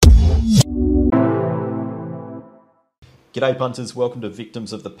G'day punters, welcome to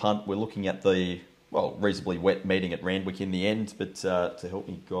Victims of the Punt. We're looking at the, reasonably wet meeting at Randwick in the end, but to help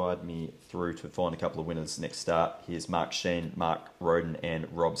me guide me through to find a couple of winners next start, here's Mark Sheen, Mark Roden and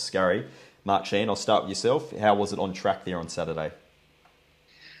Rob Scurry. Mark Sheen, I'll start with yourself. How was it on track there on Saturday?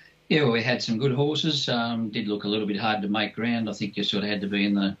 Yeah, well, we had some good horses. Did look a little bit hard to make ground. I think you sort of had to be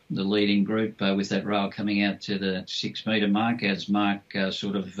in the leading group with that rail coming out to the 6 metre mark, as Mark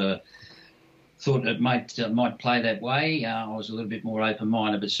thought it might play that way. I was a little bit more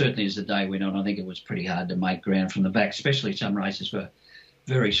open-minded, but certainly as the day went on, I think it was pretty hard to make ground from the back, especially some races were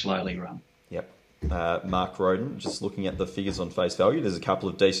very slowly run. Yep. Mark Roden, just looking at the figures on face value, there's a couple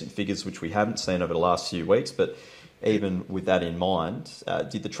of decent figures which we haven't seen over the last few weeks, but even with that in mind,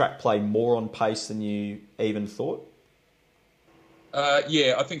 did the track play more on pace than you even thought?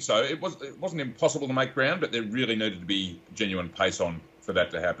 Yeah, I think so. It wasn't impossible to make ground, but there really needed to be genuine pace on for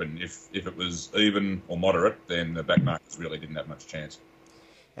that to happen. If it was even or moderate, then the back markers really didn't have much chance.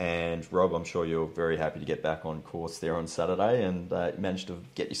 And Rob, I'm sure you're very happy to get back on course there on Saturday and managed to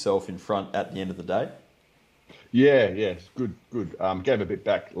get yourself in front at the end of the day. Yeah, it's good. Gave a bit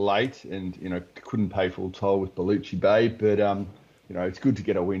back late, and couldn't pay full toll with Bellucci Bay, but it's good to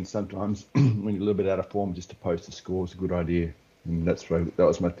get a win sometimes when you're a little bit out of form. Just to post a score is a good idea, and that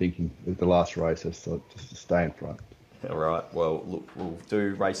was my thinking with the last race. I thought just to stay in front. All right. Well, look, we'll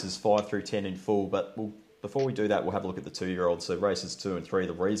do races 5 through 10 in full, but before we do that, we'll have a look at the 2-year-olds. So races 2 and 3,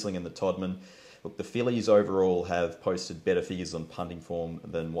 the Riesling and the Todman. Look, the fillies overall have posted better figures on punting form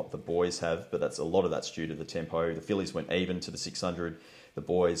than what the boys have, but a lot of that's due to the tempo. The fillies went even to the 600. The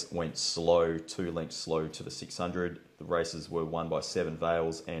boys went slow, 2 lengths slow to the 600. The races were won by Seven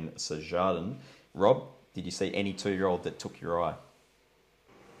Vales and Sajardin. Rob, did you see any 2-year-old that took your eye?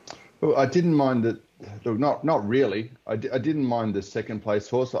 Well, I didn't mind that. Look, not really. I didn't mind the second place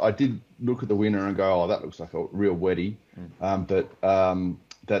horse. I did look at the winner and go, oh, that looks like a real wetty.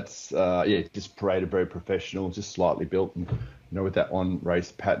 That's just paraded very professional, just slightly built, and with that on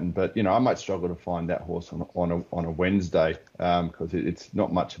race pattern. But I might struggle to find that horse on a Wednesday because it's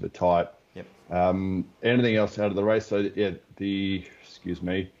not much of a type. Yep. Anything else out of the race? So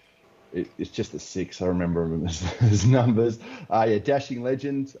it's just a 6. I remember them as numbers. Dashing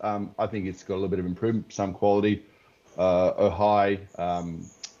Legend. I think it's got a little bit of improvement, some quality. High.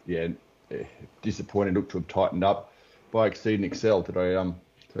 Disappointed. Looked to have tightened up by Exceed and Excel. Did I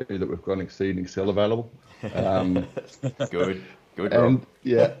tell you that we've got an Exceed and Excel available? Good.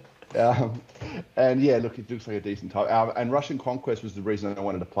 And look, it looks like a decent type. And Russian Conquest was the reason I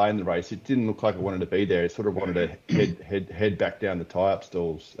wanted to play in the race. It didn't look like I wanted to be there. It sort of wanted to head back down the tie-up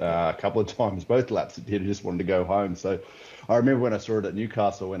stalls a couple of times. Both laps it did. It just wanted to go home. So I remember when I saw it at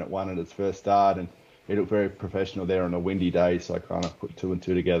Newcastle when it won at its first start, and it looked very professional there on a windy day. So I kind of put 2 and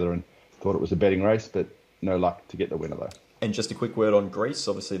 2 together and thought it was a betting race, but no luck to get the winner though. And just a quick word on Greece.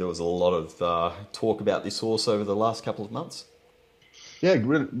 Obviously, there was a lot of talk about this horse over the last couple of months. Yeah,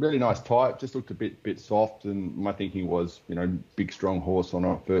 really, really nice type. Just looked a bit soft, and my thinking was, big strong horse on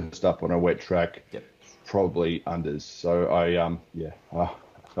a first up on a wet track. Yep. Probably unders. So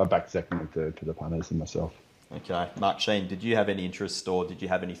I backed second and third to the punters and myself. Okay, Mark Sheen, did you have any interest or did you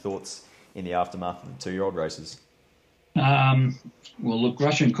have any thoughts in the aftermath of the 2-year-old races? Well, look,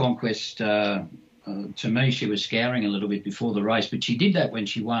 Russian Conquest. To me, she was scouring a little bit before the race, but she did that when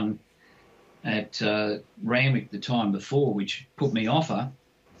she won at Randwick the time before, which put me off her,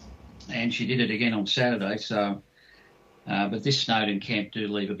 and she did it again on Saturday. So, but this Snowden camp do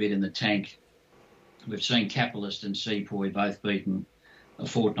leave a bit in the tank. We've seen Capitalist and Sepoy both beaten a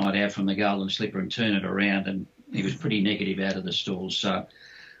fortnight out from the Golden Slipper and turn it around, and he was pretty negative out of the stalls. So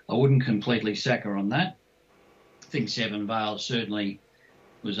I wouldn't completely sack her on that. I think Seven Vales certainly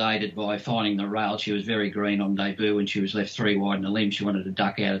was aided by finding the rail. She was very green on debut when she was left 3 wide in the limb. She wanted to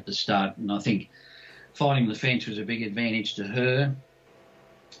duck out at the start, and I think finding the fence was a big advantage to her.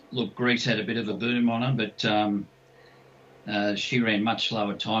 Look, Greece had a bit of a boom on her, but she ran much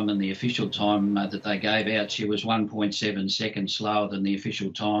slower time than the official time that they gave out. She was 1.7 seconds slower than the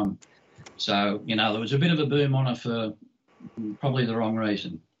official time. So, there was a bit of a boom on her for probably the wrong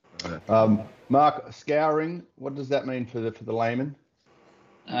reason. Mark, scouring, what does that mean for the layman?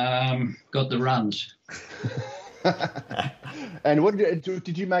 Got the runs. And what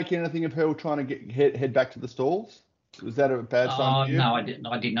did you make anything of her trying to head back to the stalls? Was that a bad sign for you? No, I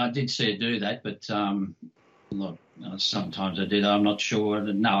didn't. I did see her do that, but look, sometimes I did. I'm not sure.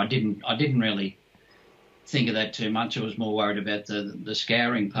 No, I didn't really think of that too much. I was more worried about the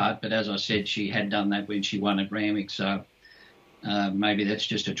scouring part. But as I said, she had done that when she won at Randwick, so maybe that's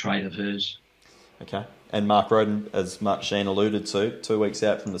just a trait of hers. Okay. And Mark Roden, as Mark Sheen alluded to, 2 weeks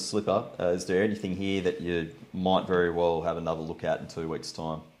out from the slipper. Is there anything here that you might very well have another look at in 2 weeks'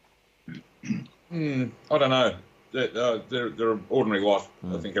 time? I don't know. They're an ordinary lot.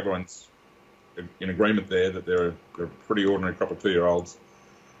 I think everyone's in agreement there that they're a pretty ordinary crop of 2-year-olds.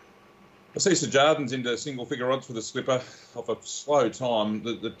 I see Sir Jardin's into single-figure odds for the slipper off a slow time.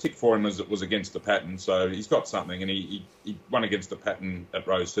 The tick for him was against the pattern, so he's got something, and he won against the pattern at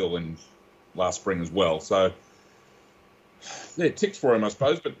Rose Hill in last spring as well. So, yeah, ticks for him, I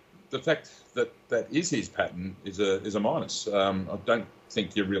suppose, but the fact that that is his pattern is a minus. I don't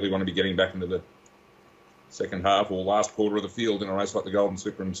think you really want to be getting back into the second half or last quarter of the field in a race like the Golden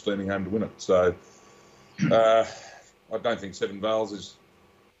Slipper and steaming home to win it. So, I don't think Seven Vales is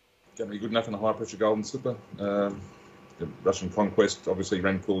going to be good enough in the high-pressure Golden Slipper. The Russian Conquest obviously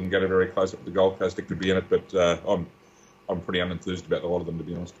ran cool and got it very close up to the Gold Coast. It could be in it, but I'm pretty unenthused about a lot of them, to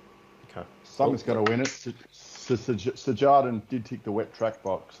be honest. Okay. Someone's going to win it. Sir Jardin did tick the wet track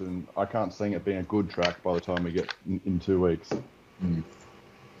box, and I can't see it being a good track by the time we get in 2 weeks.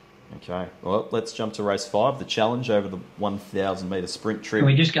 Okay. Well, let's jump to race 5, the challenge over the 1,000 metre sprint trip. Can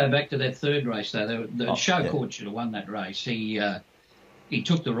we just go back to that third race, though? The show court should have won that race. He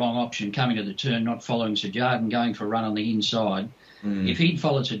took the wrong option coming to the turn, not following Sir Jardin, going for a run on the inside. If he'd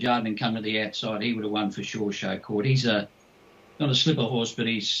followed Sir Jardin and come to the outside, he would have won for sure, show court. He's not a slipper horse, but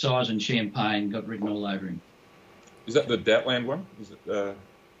his size and champagne got written all over him. Is that the Doubtland one? Is it?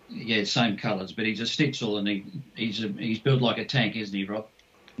 Yeah, same colours, but he's a Stitzel, and he's built like a tank, isn't he, Rob?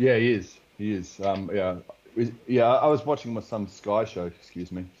 Yeah, he is. He is. Yeah. I was watching my son's Sky show.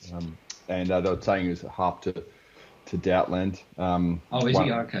 Excuse me. And they were saying he was half to Doubtland. Is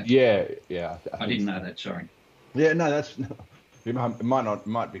he? Okay. Yeah. I didn't know that. Sorry. Yeah, no, that's it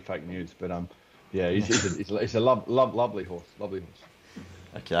might be fake news, but yeah, he's a lovely horse. Lovely horse.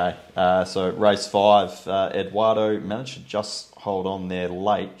 Okay, so race 5, Eduardo managed to just hold on there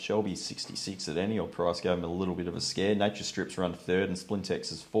late. Shelby 66 at any old price gave him a little bit of a scare. Nature Strips run 3rd and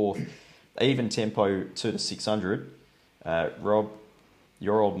Splintex is 4th. Even tempo 2 to 600. Rob,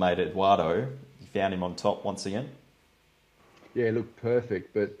 your old mate Eduardo, you found him on top once again. Yeah, it looked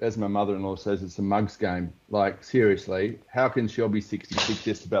perfect, but as my mother-in-law says, it's a mugs game. Like, seriously, how can Shelby 66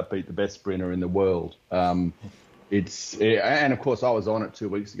 just about beat the best sprinter in the world? And of course, I was on it 2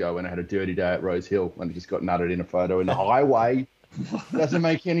 weeks ago when I had a dirty day at Rose Hill and I just got nutted in a photo in the highway. Doesn't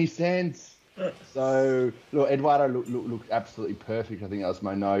make any sense. So, look, Eduardo looked absolutely perfect. I think that was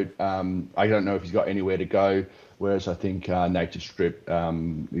my note. I don't know if he's got anywhere to go, whereas I think Nature Strip,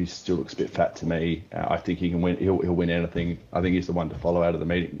 he still looks a bit fat to me. I think he can win. He'll win anything. I think he's the one to follow out of the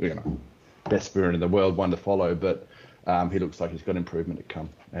meeting. Best sprinter in the world, one to follow, but he looks like he's got improvement to come.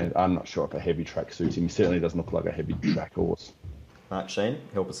 And I'm not sure if a heavy track suits him. He certainly doesn't look like a heavy track horse. Mark Sheen,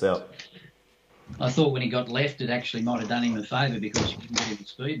 help us out. I thought when he got left, it actually might have done him a favour because he didn't get him a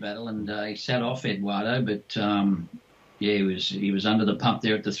speed battle, and he sat off Eduardo. But yeah, he was under the pump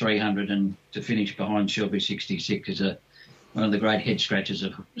there at the 300, and to finish behind Shelby 66 is one of the great head scratchers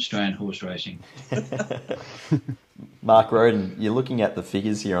of Australian horse racing. Mark Roden, you're looking at the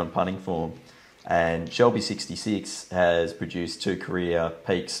figures here on punting form, and Shelby 66 has produced 2 career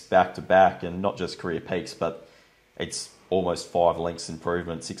peaks back to back, and not just career peaks, but it's almost 5 lengths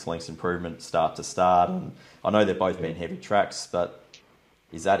improvement, 6 lengths improvement start to start. And I know they've both been heavy tracks, but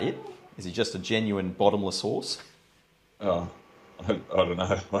is that it? Is he just a genuine bottomless horse? Oh, I don't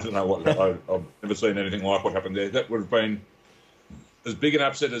know. I don't know what. I've never seen anything like what happened there. That would have been as big an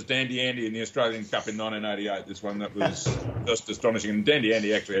upset as Dandy Andy in the Australian Cup in 1988. This one, that was just astonishing. And Dandy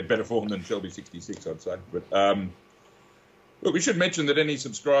Andy actually had better form than Shelby 66, I'd say. But look, we should mention that any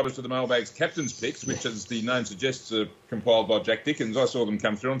subscribers to the Mailbags Captain's Picks, which as the name suggests are compiled by Jack Dickens, I saw them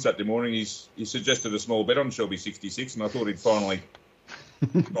come through on Saturday morning. He suggested a small bet on Shelby 66, and I thought he'd finally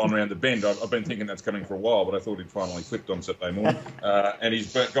gone around the bend. I've been thinking that's coming for a while, but I thought he'd finally flipped on Saturday morning. And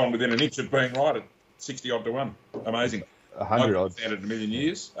he's gone within an inch of being right at 60-odd to 1. Amazing. 100 odds. I've found it in a million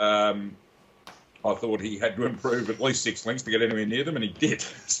years. I thought he had to improve at least 6 lengths to get anywhere near them, and he did.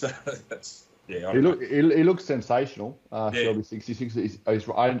 So that's... Yeah, he looks sensational. Shelby 66.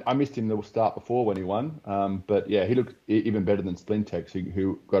 I missed him the start before when he won. But yeah, he looked even better than Splintex,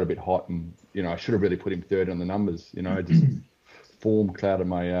 who got a bit hot, and I should have really put him 3rd on the numbers. Just form clouded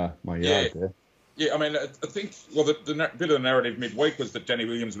my yard there. Yeah, I mean, I think the bit of the narrative midweek was that Danny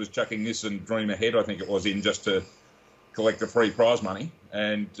Williams was chucking this and Dream Ahead, I think it was, in just to collect the free prize money,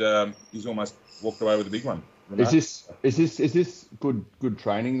 and he's almost walked away with a big one. Is this good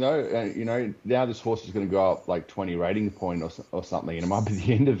training though? Now this horse is going to go up like 20 rating point or something, and it might be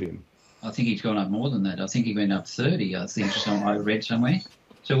the end of him. I think he's gone up more than that. I think he went up 30. I think I read somewhere.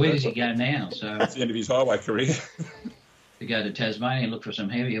 So where does he go now? So That's the end of his highway career. to go to Tasmania and look for some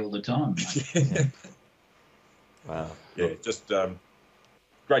heavy all the time. Yeah. Wow. Yeah, just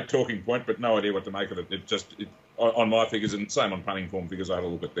great talking point, but no idea what to make of it. On my figures, and same on punting form figures, I had a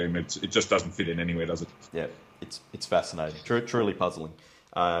look at them. It just doesn't fit in anywhere, does it? Yeah, it's fascinating. Truly puzzling.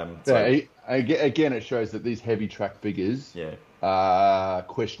 Again, it shows that these heavy track figures are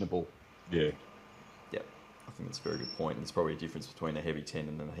questionable. Yeah. Yeah, I think that's a very good point. There's probably a difference between a heavy 10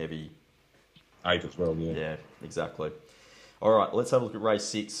 and a heavy 8 as well, yeah. Yeah, exactly. All right, let's have a look at race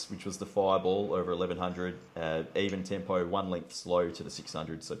 6, which was the Fireball over 1100. Even tempo, 1 length slow to the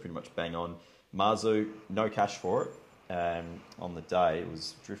 600, so pretty much bang on. Marzu, no cash for it on the day. It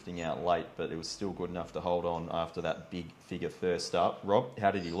was drifting out late, but it was still good enough to hold on after that big figure first up. Rob,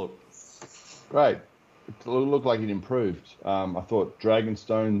 how did he look? Great. It looked like it improved. I thought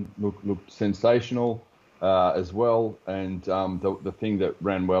Dragonstone looked sensational as well, and the thing that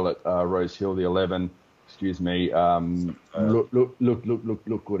ran well at Rose Hill, the 11,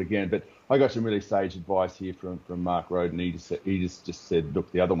 look good again. But I got some really sage advice here from Mark Roden. He just said, look,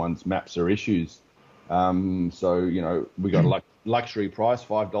 the other ones maps are issues. So we got a luxury price,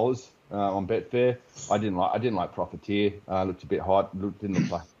 $5 on Betfair. I didn't like Profiteer. Looked a bit hot. Didn't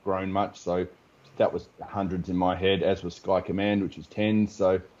look like grown much. So that was hundreds in my head. As was Sky Command, which was 10.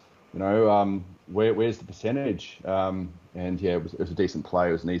 So where's the percentage? And yeah, it was a decent play.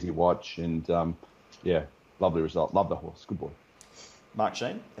 It was an easy watch, and lovely result. Love the horse. Good boy. Mark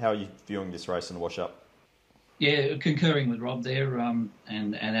Sheen, how are you viewing this race and wash up? Yeah, concurring with Rob there.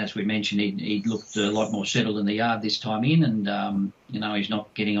 And as we mentioned, he looked a lot more settled in the yard this time in, and he's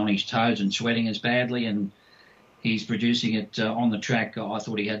not getting on his toes and sweating as badly, and he's producing it on the track. I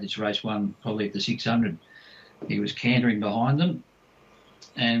thought he had this race won probably at the 600. He was cantering behind them,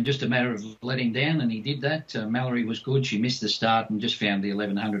 and just a matter of letting down, and he did that. Mallory was good. She missed the start and just found the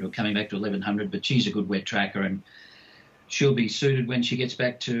 1100 or coming back to 1100, but she's a good wet tracker, and she'll be suited when she gets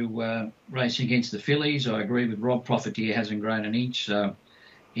back to racing against the fillies. I agree with Rob. Profiteer hasn't grown an inch, so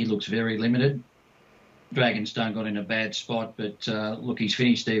he looks very limited. Dragonstone got in a bad spot, but look, he's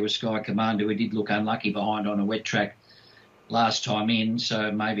finished there with Sky Commander, who did look unlucky behind on a wet track last time in,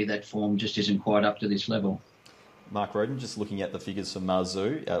 so maybe that form just isn't quite up to this level. Mark Roden, just looking at the figures for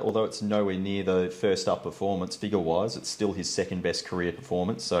Marzu, although it's nowhere near the first up performance figure-wise, it's still his second best career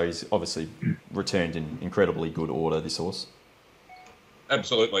performance, so he's obviously returned in incredibly good order, this horse.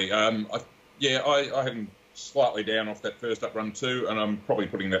 Absolutely. I had him slightly down off that first up run too, and I'm probably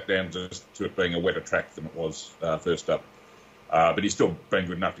putting that down just to it being a wetter track than it was first up. But he's still been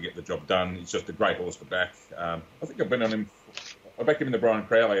good enough to get the job done. He's just a great horse to back. I think I've been on him. I backed him in the Brian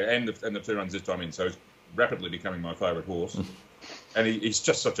Crowley and the 2 runs this time in, so he's rapidly becoming my favourite horse. And he's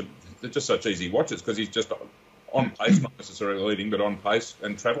just such easy watches because he's just on pace, not necessarily leading, but on pace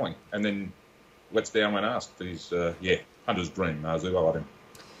and travelling, and then lets down when asked. He's hunter's dream. Marzu, I like him.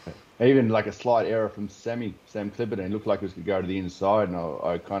 Even like a slight error from Sam Clipperton. It looked like it was going to go to the inside, and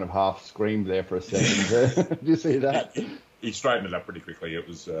I kind of half screamed there for a second. Did you see that? He straightened it up pretty quickly. It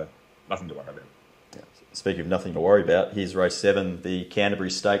was nothing to worry about. Yeah. Speaking of nothing to worry about, here's race 7, the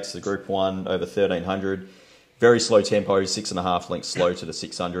Canterbury Stakes, the Group 1 over 1300. Very slow tempo, 6.5 lengths slow to the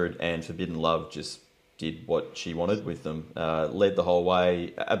 600, and Forbidden Love just did what she wanted with them. Led the whole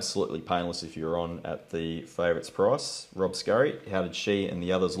way, absolutely painless if you're on at the favourites price. Rob Scurry, how did she and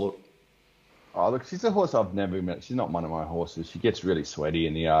the others look? Oh, look, she's a horse I've never met. She's not one of my horses. She gets really sweaty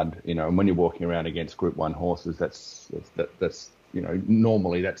in the yard, and when you're walking around against Group 1 horses, that's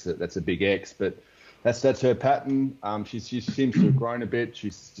normally that's a big X, but that's her pattern. She seems to have grown a bit.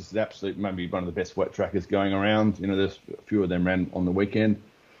 She's just an absolute, maybe one of the best wet trackers going around. There's a few of them ran on the weekend.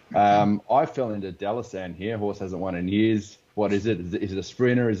 I fell into Dalasan here. Horse hasn't won in years. What is it? Is it a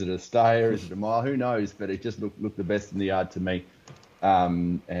sprinter? Is it a stayer? Is it a mile? Who knows? But it just looked the best in the yard to me.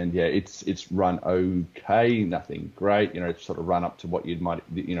 It's run okay, nothing great. Sort of run up to what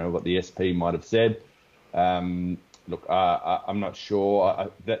what the SP might have said. Look, I'm not sure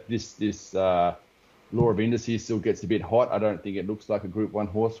that this Law of Indices still gets a bit hot. I don't think it looks like a Group 1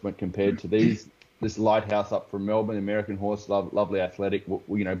 horse when compared to these. This Lighthouse up from Melbourne, American horse, lovely athletic,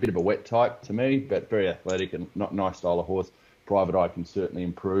 a bit of a wet type to me, but very athletic and not nice style of horse. Private Eye can certainly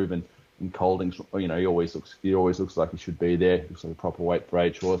improve, and Colding's, he always looks like he should be there. Looks like a proper weight for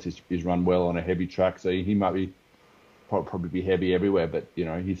age horse. He's run well on a heavy track, so he might probably be heavy everywhere, but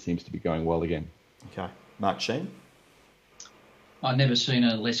he seems to be going well again. Okay, Mark Sheen. I've never seen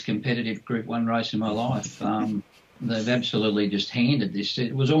a less competitive Group 1 race in my life. They've absolutely just handed this.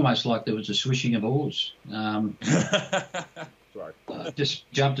 It was almost like there was a swishing of oars.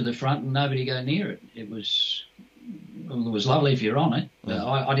 Just jumped to the front and nobody go near it. It was was lovely if you're on it.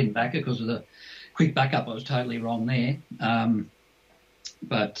 I didn't back it because of the quick backup. I was totally wrong there.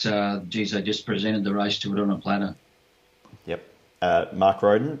 But geez, they just presented the race to it on a platter. Yep. Mark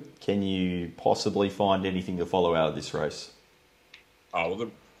Roden, can you possibly find anything to follow out of this race? Oh,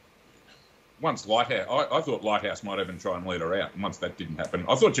 well, once Lighthouse, I thought Lighthouse might even try and lead her out. And once that didn't happen,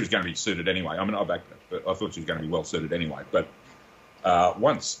 I thought she was going to be suited anyway. I mean, I backed her, but I thought she was going to be well suited anyway. But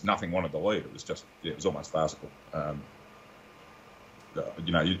once Nothing wanted to lead, it was just, it was almost farcical. I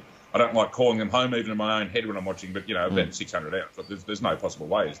don't like calling them home even in my own head when I'm watching, but, about 600 out. But there's no possible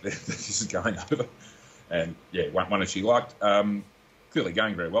way this is going over. And, yeah, one as she liked. Clearly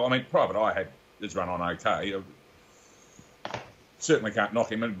going very well. I mean, Private Eye had his run on okay. Certainly can't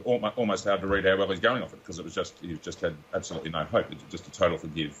knock him, and almost hard to read how well he's going off it, because he just had absolutely no hope. It's just a total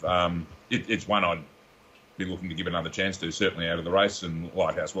forgive. It's one I'd be looking to give another chance to, certainly out of the race, and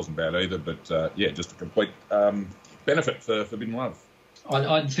Lighthouse wasn't bad either, but just a complete benefit for Forbidden Love.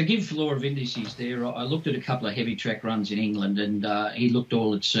 I'd forgive Law of Indices there. I looked at a couple of heavy track runs in England, and he looked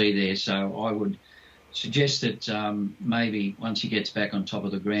all at sea there, so I would suggest that maybe once he gets back on top of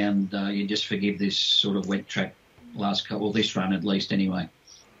the ground, you just forgive this sort of wet track this run at least anyway.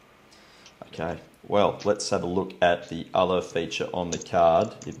 Okay, well, let's have a look at the other feature on the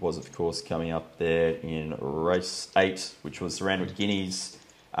card. It was, of course, coming up there in race 8, which was the Randwick Guineas,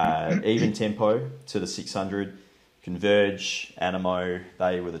 even tempo to the 600. Converge, Animo,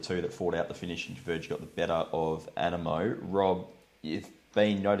 they were the two that fought out the finish, and Converge got the better of Animo. Rob, you've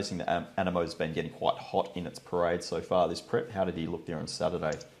been noticing that Animo's been getting quite hot in its parade so far this prep. How did he look there on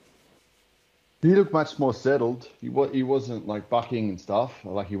Saturday? He looked much more settled. He wasn't like bucking and stuff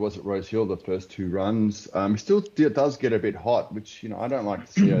like he was at Rose Hill the first 2 runs. He still does get a bit hot, which I don't like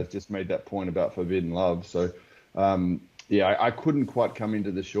to see. Has just made that point about Forbidden Love. So I couldn't quite come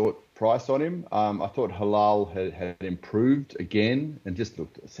into the short price on him. I thought Halal had improved again and just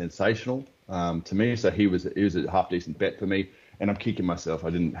looked sensational to me. So he was a half decent bet for me. And I'm kicking myself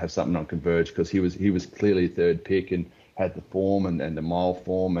I didn't have something on Converge, because he was clearly third pick and had the form and the mile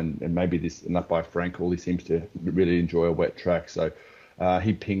form, and maybe this, and up by Frankel, he seems to really enjoy a wet track. So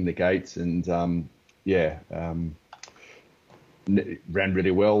he pinged the gates and ran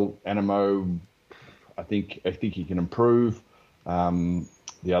really well. Animo, I think he can improve.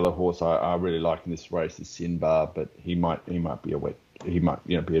 The other horse I really like in this race is Sinbar, but he might be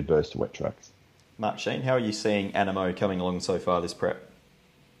be adverse to wet tracks. Mark Sheen, how are you seeing Animo coming along so far this prep?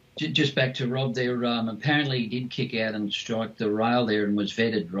 Just back to Rob there, apparently he did kick out and strike the rail there and was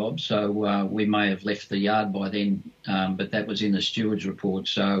vetted, Rob, so we may have left the yard by then, but that was in the steward's report,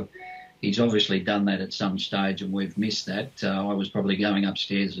 so he's obviously done that at some stage and we've missed that. I was probably going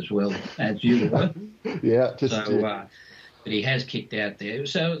upstairs as well, as you were. Yeah. But he has kicked out there.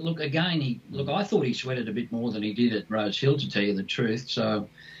 So, look, again, I thought he sweated a bit more than he did at Rose Hill, to tell you the truth. So,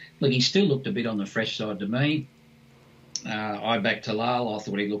 look, he still looked a bit on the fresh side to me. I backed Talal. I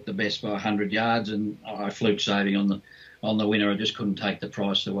thought he looked the best by 100 yards, and I fluke saving on the winner. I just couldn't take the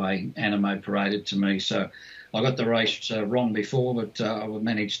price the way Animo paraded to me. So I got the race wrong before, but I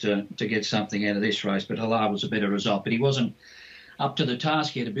managed to get something out of this race. But Halal was a better result. But he wasn't up to the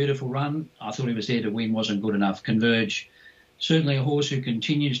task. He had a beautiful run. I thought he was there to win, wasn't good enough. Converge, certainly a horse who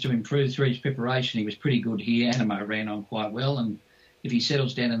continues to improve through his preparation. He was pretty good here. Animo ran on quite well, and if he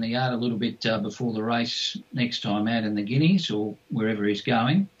settles down in the yard a little bit before the race next time out in the Guineas or wherever he's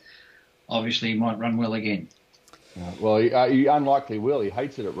going, obviously he might run well again. Well, he unlikely will. He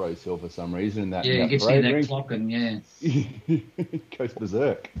hates it at Rose Hill for some reason. He gets near that clock and, goes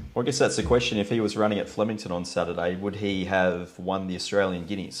berserk. Well, I guess that's the question. If he was running at Flemington on Saturday, would he have won the Australian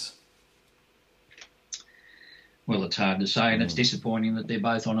Guineas? Well, it's hard to say, and it's disappointing that they're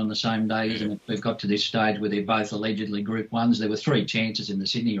both on the same day, isn't it? We've got to this stage where they're both allegedly Group 1s. There were 3 chances in the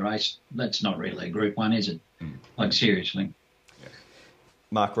Sydney race. That's not really a Group 1, is it? Like, seriously.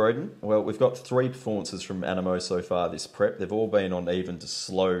 Mark Roden, well, we've got 3 performances from Animo so far this prep. They've all been on even to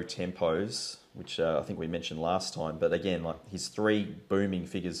slow tempos, which I think we mentioned last time. But again, like his 3 booming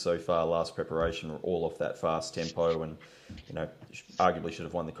figures so far last preparation were all off that fast tempo, and arguably should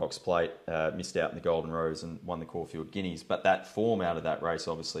have won the Cox Plate, missed out in the Golden Rose and won the Caulfield Guineas. But that form out of that race,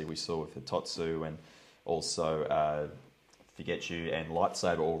 obviously, we saw with Totsu and also Forget You and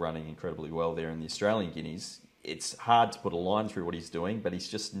Lightsaber all running incredibly well there in the Australian Guineas. It's hard to put a line through what he's doing, but he's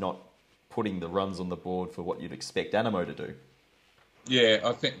just not putting the runs on the board for what you'd expect Animo to do. Yeah,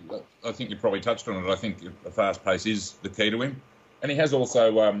 I think you probably touched on it. I think a fast pace is the key to him. And he has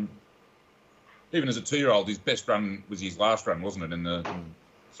also, even as a 2-year-old, his best run was his last run, wasn't it, in the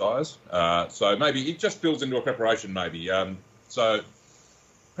Sires? So maybe it just builds into a preparation, maybe. So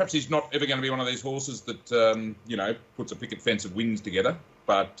perhaps he's not ever going to be one of these horses that puts a picket fence of wins together.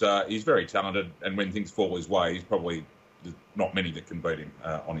 But he's very talented, and when things fall his way, he's probably there's not many that can beat him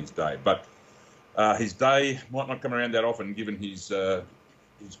on his day. But his day might not come around that often, given his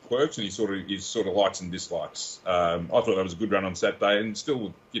quirks and his sort of likes and dislikes. I thought that was a good run on Saturday, and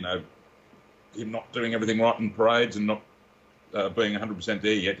still, him not doing everything right in parades and not being 100%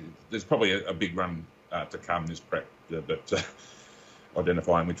 there yet. There's probably a big run to come this prep, but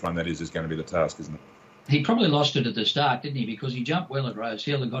identifying which one that is going to be the task, isn't it? He probably lost it at the start, didn't he? Because he jumped well at Rose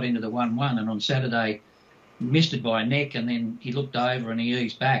Hill and got into the 1-1, and on Saturday missed it by a neck, and then he looked over and he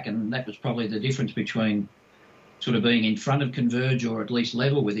eased back, and that was probably the difference between sort of being in front of Converge or at least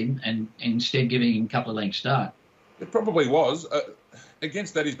level with him and instead giving him a couple of lengths start. It probably was.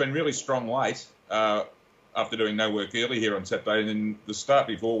 Against that, he's been really strong late after doing no work early here on Saturday, and then the start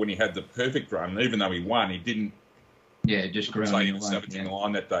before when he had the perfect run, even though he won, he didn't just grounding away. Savaging the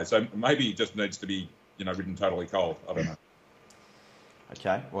line that day. So maybe he just needs to be ridden totally cold. I don't know.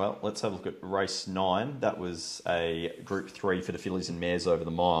 Okay, well, let's have a look at race 9. That was a Group 3 for the fillies and mares over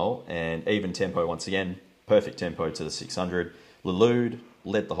the mile, and even tempo once again, perfect tempo to the 600. Lelude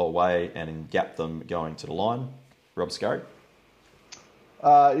led the whole way and gapped them going to the line. Rob Scurry?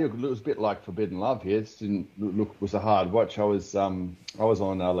 It was a bit like Forbidden Love here. It was a hard watch. I was on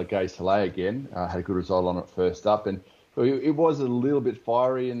Le Gay Soleil again. Had a good result on it first up, and it was a little bit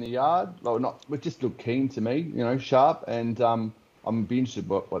fiery in the yard. It just looked keen to me, sharp. And I'm be interested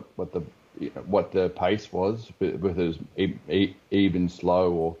what the pace was, whether it was even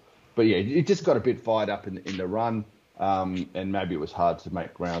slow but yeah, it just got a bit fired up in the run, and maybe it was hard to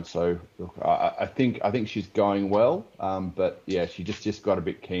make ground. So look, I think she's going well, but yeah, she just got a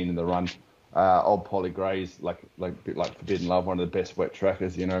bit keen in the run. Old Polly Gray's like a bit like Forbidden Love, one of the best wet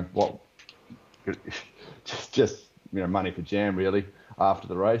trackers. Just money for jam really after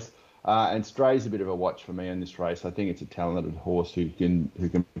the race. And Stray's a bit of a watch for me in this race. I think it's a talented horse who can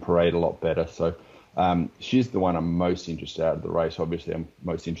parade a lot better. So she's the one I'm most interested out of the race. Obviously, I'm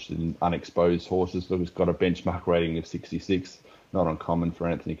most interested in unexposed horses. Look, it's got a benchmark rating of 66. Not uncommon for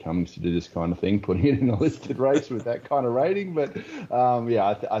Anthony Cummings to do this kind of thing, putting it in a listed race with that kind of rating. But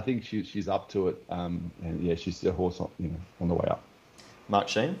I think she's up to it. And yeah, she's a horse on the way up. Mark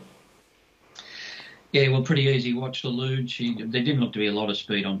Sheen? Yeah, well, pretty easy watch. Lelude. There didn't look to be a lot of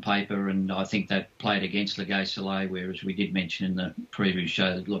speed on paper, and I think that played against Le Gay Soleil, whereas we did mention in the previous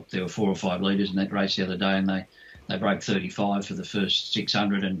show that, look, there were 4 or 5 leaders in that race the other day, and they broke 35 for the first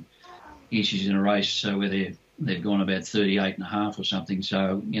 600, and here she's in a race where they've gone about 38.5 or something.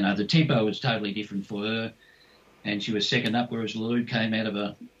 So, the tempo was totally different for her, and she was second up, whereas Lelude came out of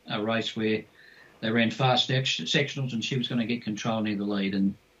a race where they ran fast sectionals, and she was going to get control near the lead,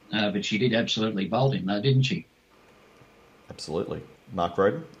 and but she did absolutely bolt him, though, didn't she? Absolutely. Mark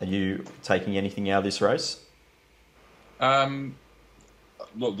Roden, are you taking anything out of this race? Well,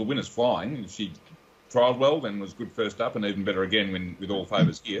 the winner's flying. She trialled well, then was good first up, and even better again with all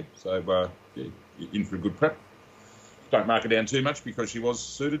favours here. So, in for a good prep. Don't mark her down too much because she was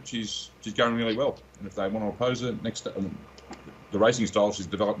suited. She's going really well. And if they want to oppose her next, the racing style she's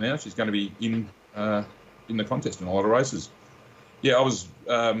developed now, she's going to be in the contest in a lot of races. Yeah, I was,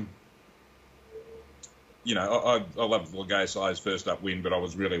 I loved Le Gay Soleil's first up win, but I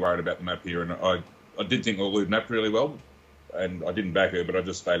was really worried about the map here, and I did think Lelude napped really well, and I didn't back her, but I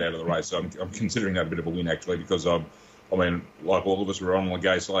just stayed out of the race. So I'm considering that a bit of a win, actually, because like all of us were on Le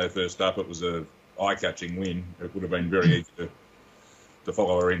Gay Soleil first up. It was a eye-catching win. It would have been very easy to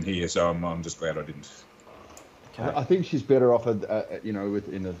follow her in here, so I'm just glad I didn't. Okay. I think she's better off maybe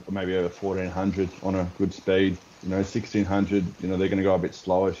over 1400 on a good speed. 1600. They're going to go a bit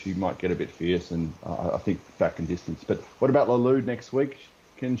slower. She might get a bit fierce, and I think back in distance. But what about Lelude next week?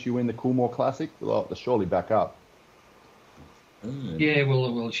 Can she win the Coolmore Classic? Well, they're surely back up. Yeah,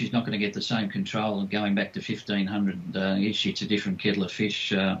 well, she's not going to get the same control going back to 1500. It's a different kettle of fish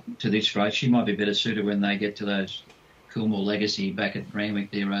to this race. She might be better suited when they get to those Coolmore Legacy back at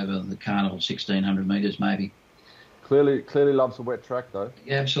Randwick there over the Carnival, 1600 metres maybe. Clearly loves a wet track though.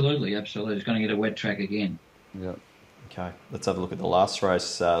 Yeah, absolutely. It's going to get a wet track again. Yeah. Okay, let's have a look at the last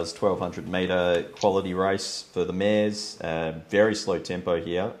race. It was 1,200 metre quality race for the mares. Very slow tempo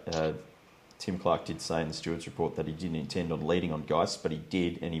here. Tim Clark did say in the steward's report that he didn't intend on leading on Geist, but he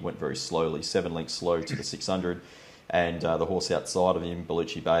did, and he went very slowly, 7 lengths slow to the 600. And the horse outside of him,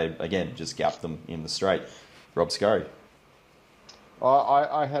 Bellucci Babe, again, just gapped them in the straight. Rob Scurry.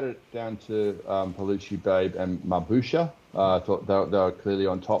 I had it down to Bellucci Babe and Mabusha. I thought they were clearly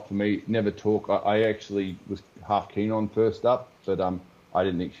on top for me. Never Talk, I actually was half keen on first up, but I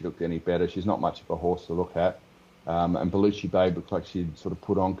didn't think she looked any better. She's not much of a horse to look at. And Bellucci Babe looked like she'd sort of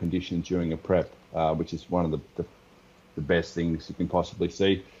put on conditions during a prep, which is one of the best things you can possibly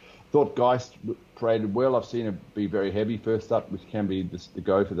see. Thought Geist paraded well. I've seen her be very heavy first up, which can be the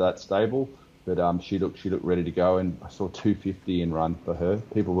go for that stable. But she looked ready to go, and I saw 250 in run for her.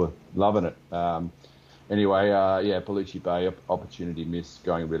 People were loving it. Anyway, Bellucci Bay opportunity miss,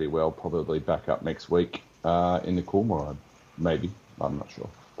 going really well. Probably back up next week in the Coolmore, maybe. I'm not sure,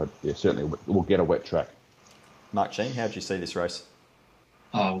 but yeah, certainly we'll get a wet track. Mark Sheen, how did you see this race?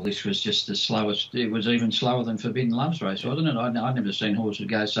 Oh, well, this was just the slowest. It was even slower than Forbidden Love's race, wasn't it? I'd never seen horses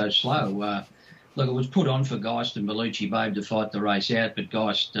go so slow. Look, it was put on for Geist and Bellucci Babe to fight the race out, but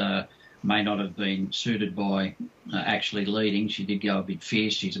Geist may not have been suited by actually leading. She did go a bit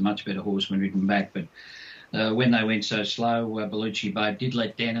fierce. She's a much better horse when ridden back, but when they went so slow, Bellucci Babe did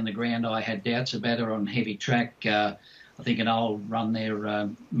let down on the ground. I had doubts about her on heavy track. I think an old run there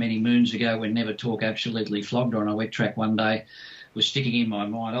many moons ago when Never Talk absolutely flogged her on a wet track one day was sticking in my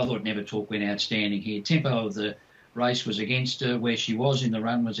mind. I thought Never Talk went outstanding here. Tempo of the race was against her. Where she was in the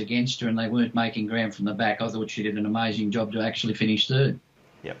run was against her, and they weren't making ground from the back. I thought she did an amazing job to actually finish third.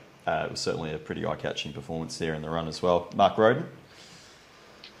 Yep, it was certainly a pretty eye-catching performance there in the run as well. Mark Roden?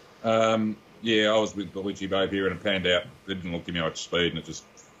 Yeah, I was with Bellucci Babe here, and it panned out. It didn't look to me much speed, and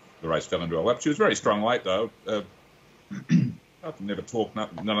the race fell into a lap. She was very strong late, though. Never Talk,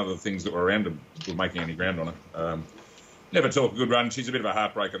 none of the things that were around her were making any ground on her. Never Talk, a good run. She's a bit of a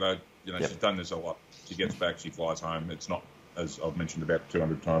heartbreaker, though. She's done this a lot. She gets back, she flies home. It's not, as I've mentioned about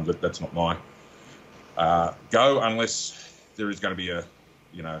 200 times, that's not my go, unless there is going to be a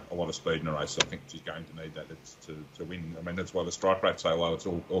lot of speed in a race. So I think she's going to need that to win. I mean, that's why the strike rate's so low. It's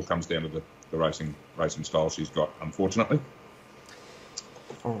all comes down to the racing style she's got, unfortunately.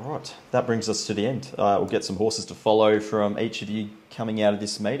 All right, that brings us to the end. We'll get some horses to follow from each of you coming out of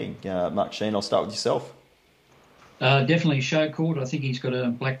this meeting. Mark Sheen, I'll start with yourself. Definitely Show Court. I think he's got a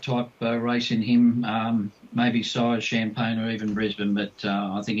black type race in him. Maybe Sires, Champagne, or even Brisbane, but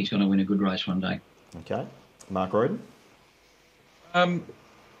I think he's going to win a good race one day. Okay, Mark Roden.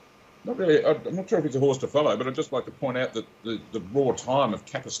 Not really. I'm not sure if it's a horse to follow, but I'd just like to point out that the raw time of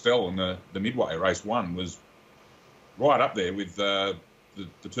Capistel in the Midway race 1 was right up there with the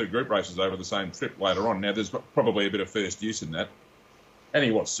two group races over the same trip later on. Now, there's probably a bit of first use in that. And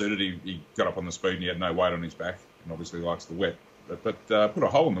he was suited. He got up on the speed and he had no weight on his back and obviously likes the wet. But put a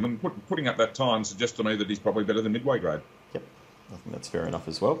hole in them, and putting up that time suggests to me that he's probably better than Midway grade. Yep, I think that's fair enough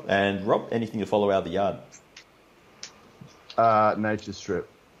as well. And Rob, anything to follow out of the yard? Nature Strip.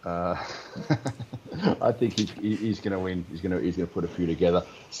 I think he's going to win. He's going to put a few together.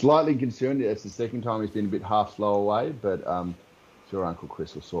 Slightly concerned. It's the second time he's been a bit half slow away, but sure Uncle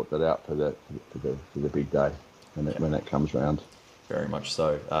Chris will sort that out for the big day when that comes round. Very much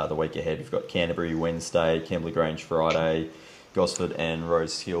so. The week ahead, we've got Canterbury Wednesday, Kembla Grange Friday, Gosford and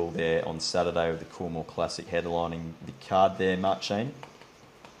Rose Hill there on Saturday with the Coolmore Classic headlining the card there. Mark Sheen.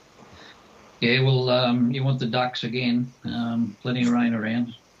 Yeah, well, you want the Ducks again. Plenty of rain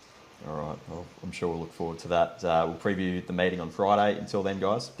around. All right. Well, I'm sure we'll look forward to that. We'll preview the meeting on Friday. Until then,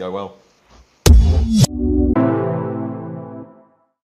 guys, go well.